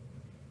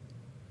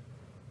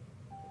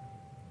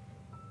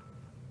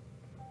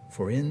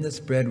 For in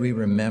this bread we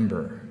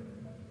remember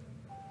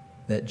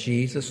that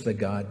Jesus, the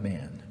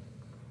God-man,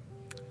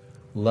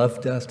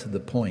 loved us to the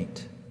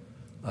point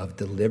of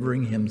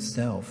delivering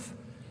himself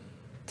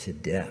to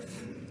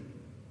death.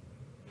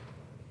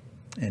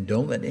 And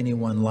don't let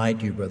anyone lie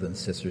to you, brothers and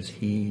sisters.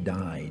 He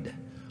died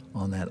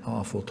on that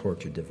awful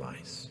torture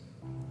device.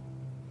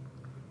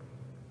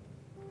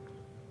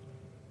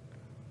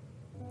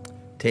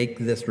 Take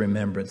this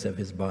remembrance of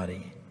his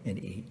body and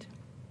eat.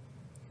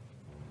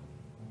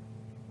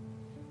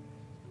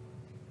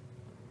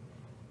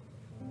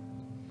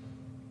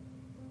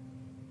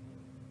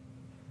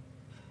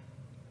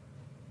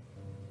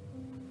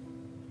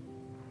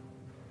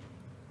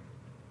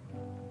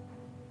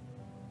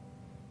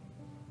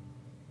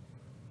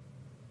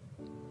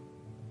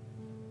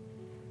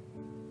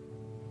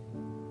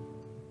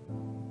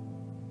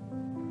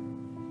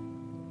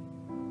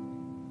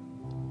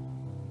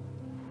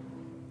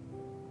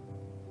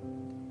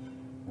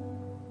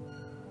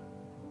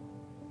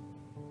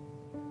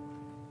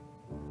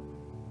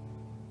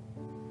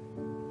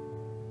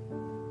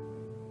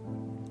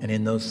 And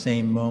in those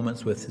same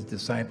moments with his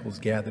disciples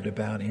gathered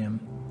about him,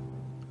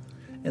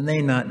 and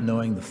they not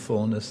knowing the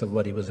fullness of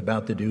what he was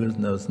about to do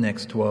in those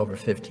next 12 or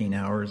 15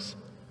 hours,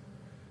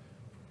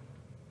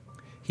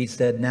 he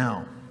said,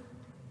 "Now,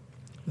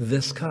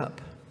 this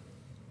cup,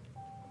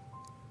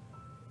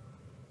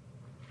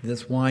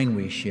 this wine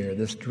we share,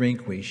 this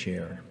drink we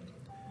share,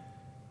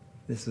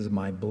 this is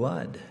my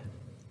blood."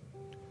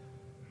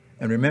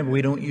 And remember,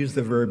 we don't use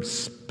the verb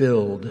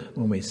spilled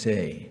when we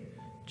say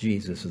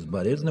Jesus'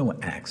 blood. There's no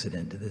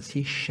accident to this.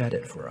 He shed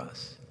it for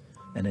us.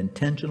 An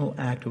intentional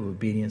act of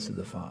obedience to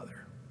the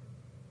Father.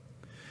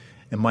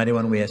 And Mighty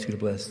One, we ask you to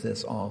bless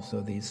this also,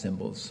 these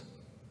symbols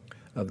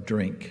of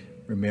drink,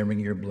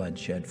 remembering your blood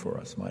shed for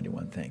us. Mighty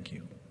One, thank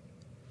you.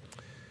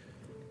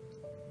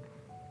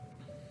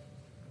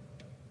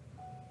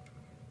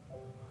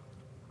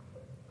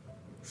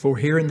 For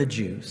here in the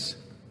juice,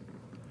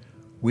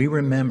 we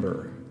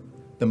remember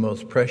the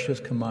most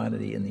precious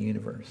commodity in the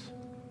universe.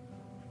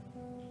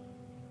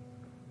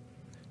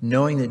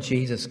 Knowing that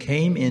Jesus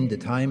came into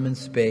time and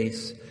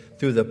space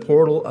through the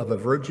portal of a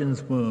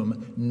virgin's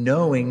womb,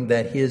 knowing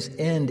that his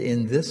end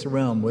in this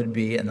realm would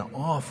be an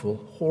awful,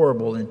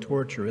 horrible, and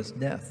torturous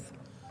death.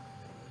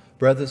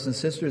 Brothers and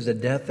sisters, a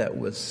death that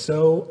was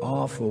so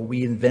awful,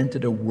 we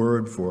invented a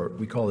word for it.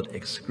 We call it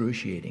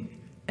excruciating.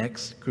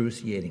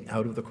 Excruciating,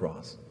 out of the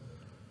cross.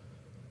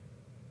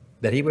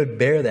 That he would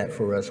bear that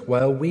for us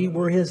while we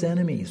were his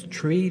enemies,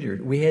 traitors.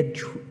 We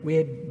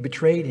had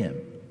betrayed him.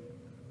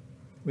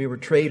 We were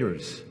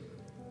traitors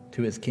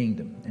to his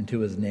kingdom and to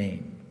his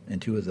name and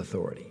to his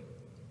authority.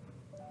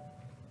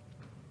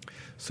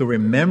 So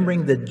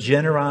remembering the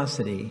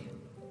generosity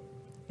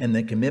and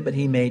the commitment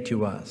he made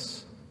to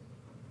us,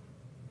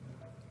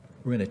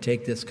 we're going to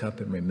take this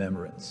cup in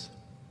remembrance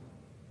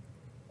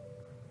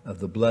of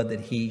the blood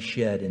that he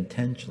shed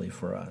intentionally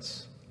for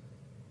us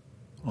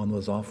on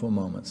those awful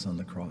moments on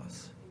the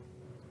cross.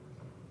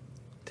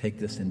 Take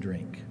this and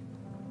drink.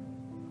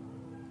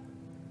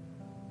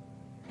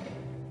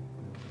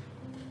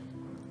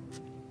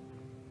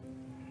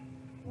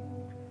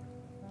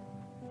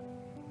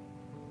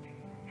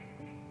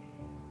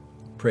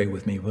 Pray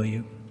with me, will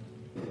you?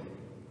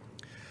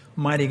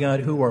 Mighty God,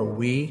 who are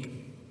we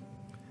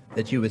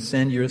that you would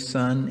send your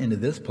Son into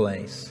this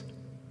place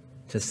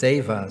to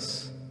save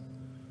us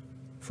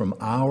from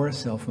our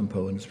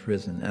self-imposed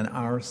prison and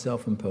our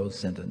self-imposed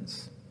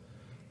sentence?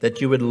 That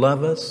you would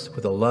love us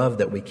with a love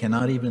that we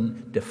cannot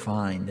even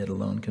define, that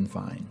alone can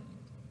find.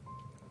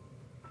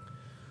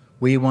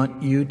 We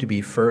want you to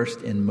be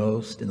first and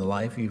most in the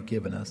life you've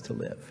given us to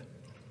live.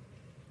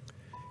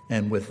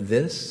 And with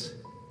this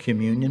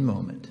communion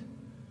moment,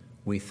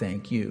 we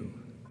thank you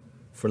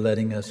for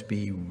letting us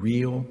be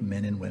real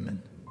men and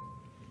women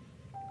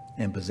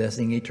and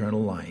possessing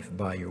eternal life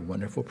by your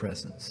wonderful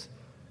presence.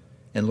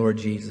 And Lord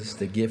Jesus,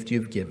 the gift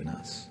you've given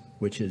us,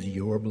 which is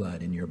your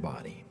blood and your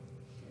body.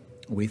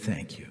 We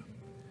thank you.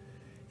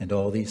 And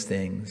all these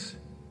things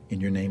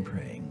in your name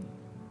praying.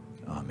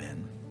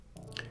 Amen.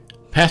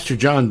 Pastor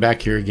John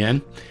back here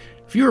again.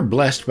 If you were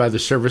blessed by the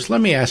service,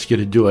 let me ask you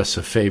to do us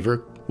a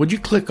favor. Would you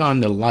click on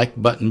the like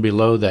button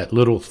below that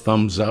little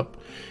thumbs up?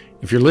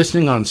 If you're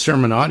listening on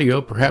sermon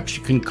audio, perhaps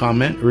you can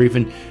comment or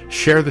even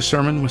share the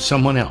sermon with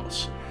someone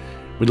else.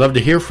 We'd love to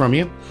hear from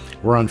you.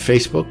 We're on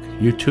Facebook,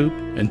 YouTube,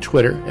 and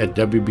Twitter at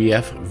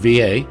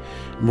WBFVA.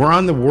 And we're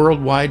on the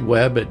World Wide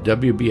Web at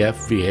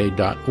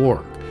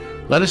WBFVA.org.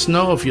 Let us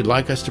know if you'd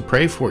like us to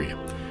pray for you.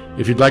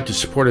 If you'd like to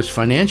support us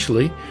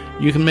financially,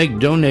 you can make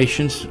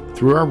donations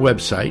through our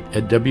website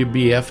at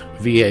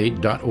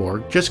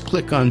WBFVA.org. Just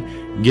click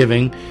on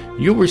Giving.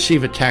 You'll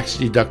receive a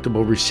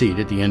tax-deductible receipt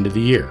at the end of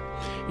the year.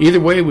 Either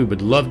way, we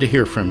would love to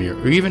hear from you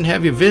or even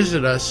have you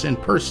visit us in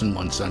person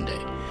one Sunday.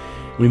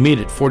 We meet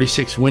at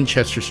 46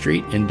 Winchester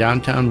Street in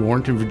downtown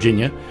Warrenton,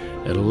 Virginia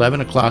at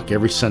 11 o'clock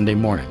every Sunday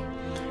morning.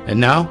 And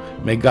now,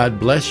 may God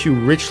bless you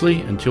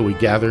richly until we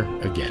gather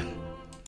again.